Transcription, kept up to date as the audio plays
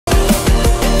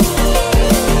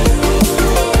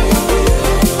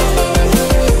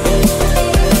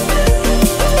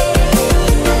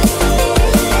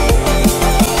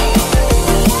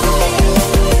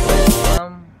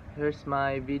is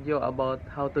my video about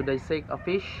how to dissect a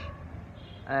fish,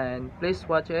 and please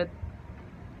watch it.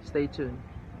 Stay tuned.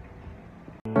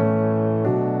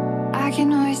 I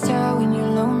can always tell when you're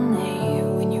lonely,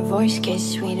 when your voice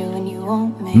gets sweeter when you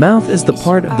want me. Mouth is the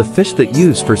part of the fish that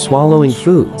used for swallowing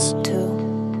foods.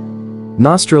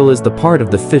 Nostril is the part of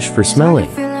the fish for smelling.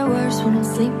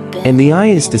 And the eye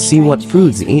is to see what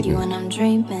food's eaten.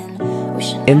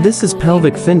 And this is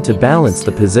pelvic fin to balance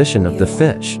the position of the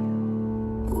fish.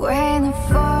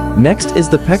 Next is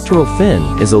the pectoral fin,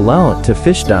 is allow it to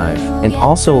fish dive, and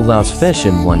also allows fish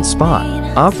in one spot.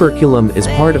 Operculum is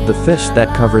part of the fish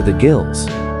that cover the gills.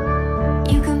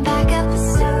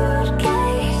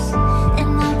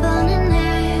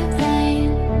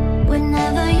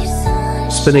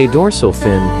 Spinodorsal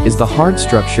fin is the hard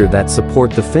structure that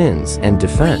support the fins and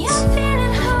defense.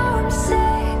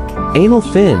 Anal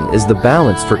fin is the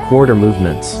balance for quarter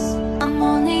movements.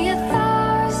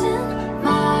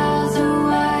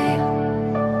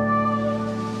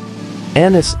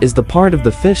 Anus is the part of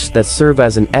the fish that serve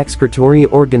as an excretory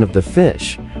organ of the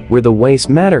fish, where the waste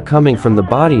matter coming from the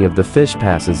body of the fish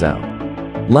passes out.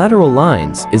 Lateral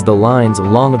lines is the lines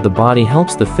along of the body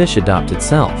helps the fish adopt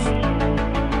itself.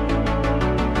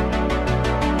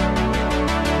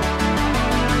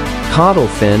 Caudal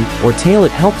fin or tail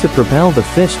it helps to propel the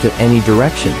fish to any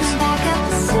directions.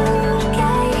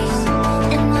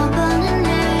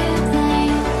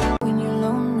 When you're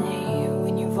lonely,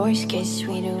 when your voice gets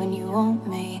sweeter when you want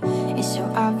me, it's so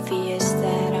obvious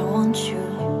that I want you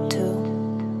to.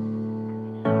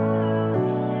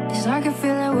 'Cause I can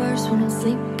feel it worse when I'm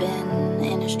sleeping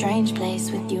in a strange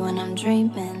place with you and I'm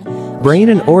dreaming. Brain,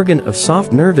 an organ of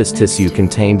soft nervous tissue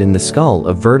contained in the skull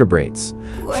of vertebrates,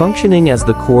 functioning as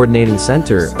the coordinating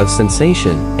center of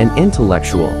sensation and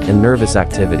intellectual and nervous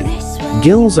activity.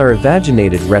 Gills are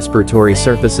evaginated respiratory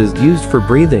surfaces used for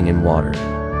breathing in water.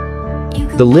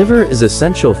 The liver is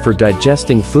essential for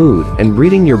digesting food and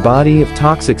ridding your body of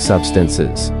toxic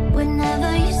substances.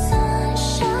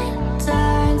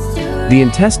 The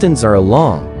intestines are a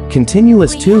long,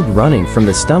 continuous tube running from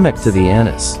the stomach to the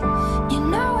anus.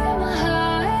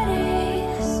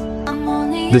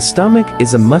 The stomach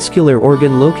is a muscular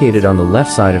organ located on the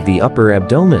left side of the upper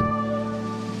abdomen.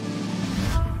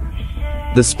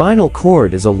 The spinal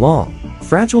cord is a long,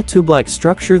 fragile tube-like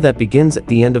structure that begins at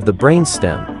the end of the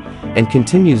brainstem and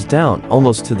continues down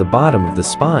almost to the bottom of the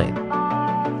spine.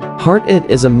 Heart, it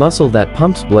is a muscle that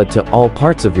pumps blood to all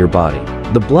parts of your body.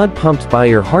 The blood pumped by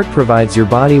your heart provides your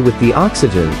body with the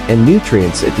oxygen and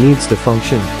nutrients it needs to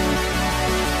function.